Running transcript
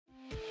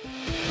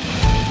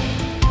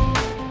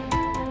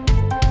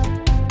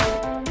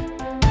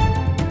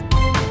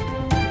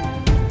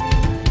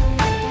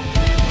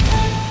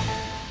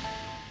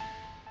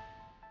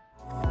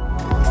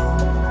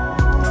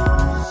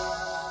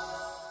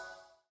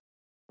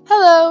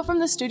Hello from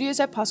the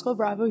studios at Pascual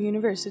Bravo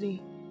University.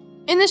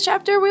 In this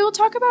chapter, we will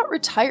talk about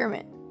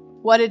retirement,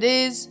 what it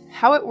is,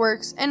 how it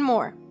works, and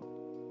more.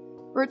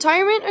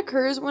 Retirement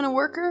occurs when a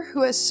worker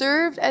who has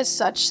served as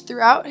such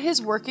throughout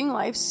his working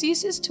life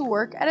ceases to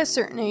work at a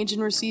certain age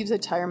and receives a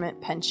retirement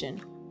pension.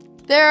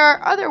 There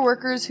are other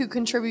workers who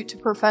contribute to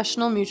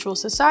professional mutual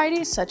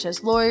societies, such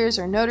as lawyers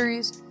or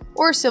notaries,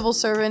 or civil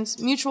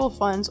servants, mutual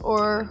funds,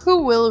 or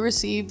who will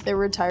receive their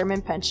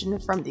retirement pension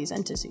from these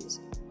entities.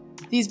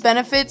 These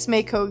benefits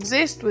may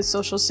coexist with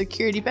Social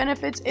Security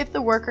benefits if the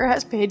worker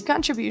has paid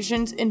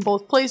contributions in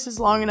both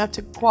places long enough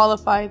to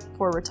qualify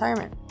for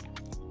retirement.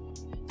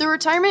 The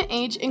retirement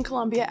age in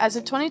Colombia as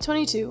of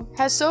 2022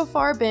 has so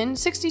far been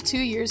 62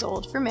 years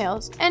old for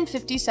males and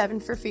 57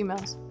 for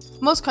females.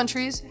 Most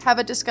countries have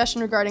a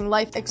discussion regarding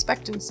life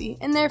expectancy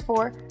and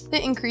therefore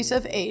the increase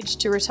of age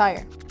to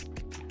retire.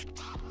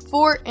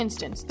 For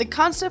instance, the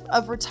concept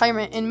of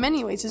retirement in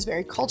many ways is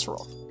very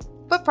cultural,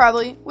 but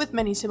probably with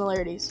many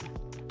similarities.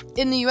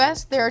 In the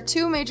US, there are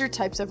two major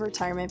types of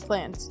retirement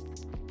plans.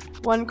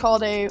 One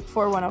called a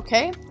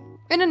 401k,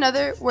 and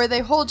another where they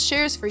hold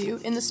shares for you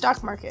in the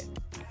stock market.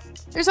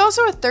 There's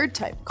also a third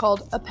type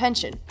called a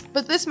pension,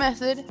 but this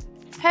method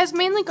has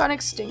mainly gone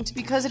extinct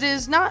because it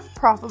is not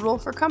profitable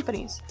for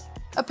companies.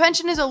 A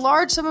pension is a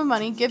large sum of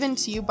money given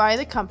to you by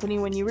the company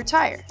when you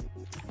retire.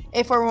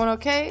 A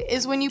 401k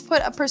is when you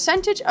put a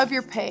percentage of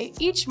your pay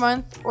each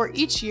month or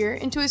each year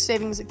into a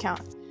savings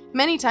account.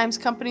 Many times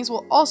companies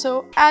will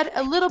also add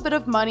a little bit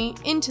of money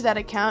into that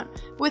account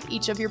with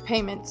each of your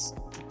payments.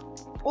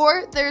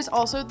 Or there's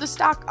also the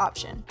stock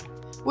option,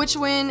 which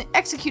when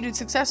executed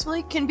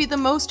successfully can be the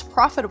most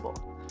profitable,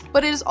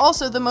 but it is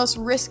also the most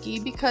risky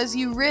because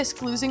you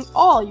risk losing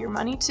all your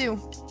money too.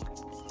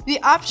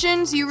 The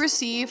options you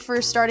receive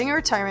for starting a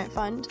retirement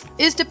fund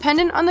is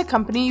dependent on the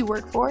company you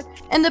work for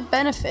and the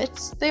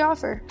benefits they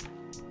offer.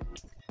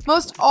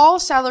 Most all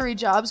salary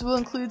jobs will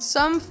include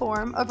some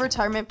form of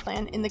retirement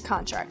plan in the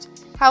contract.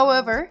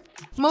 However,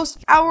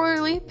 most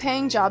hourly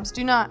paying jobs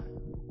do not.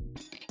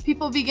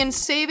 People begin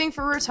saving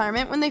for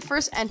retirement when they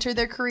first enter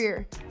their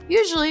career,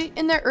 usually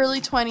in their early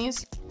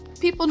 20s.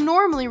 People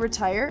normally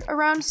retire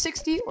around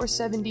 60 or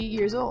 70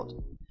 years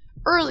old.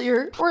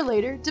 Earlier or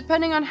later,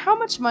 depending on how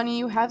much money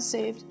you have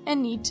saved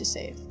and need to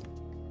save.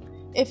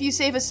 If you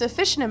save a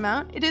sufficient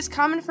amount, it is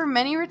common for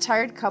many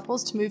retired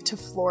couples to move to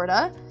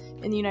Florida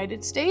in the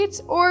United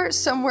States or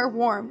somewhere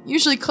warm,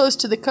 usually close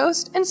to the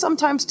coast and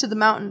sometimes to the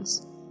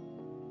mountains.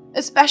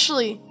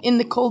 Especially in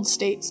the cold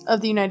states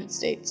of the United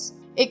States,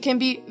 it can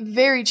be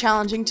very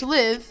challenging to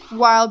live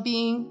while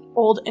being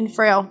old and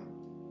frail.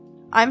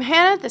 I'm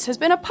Hannah. This has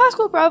been a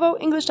Pascual Bravo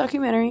English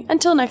documentary.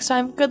 Until next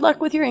time, good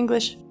luck with your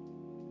English.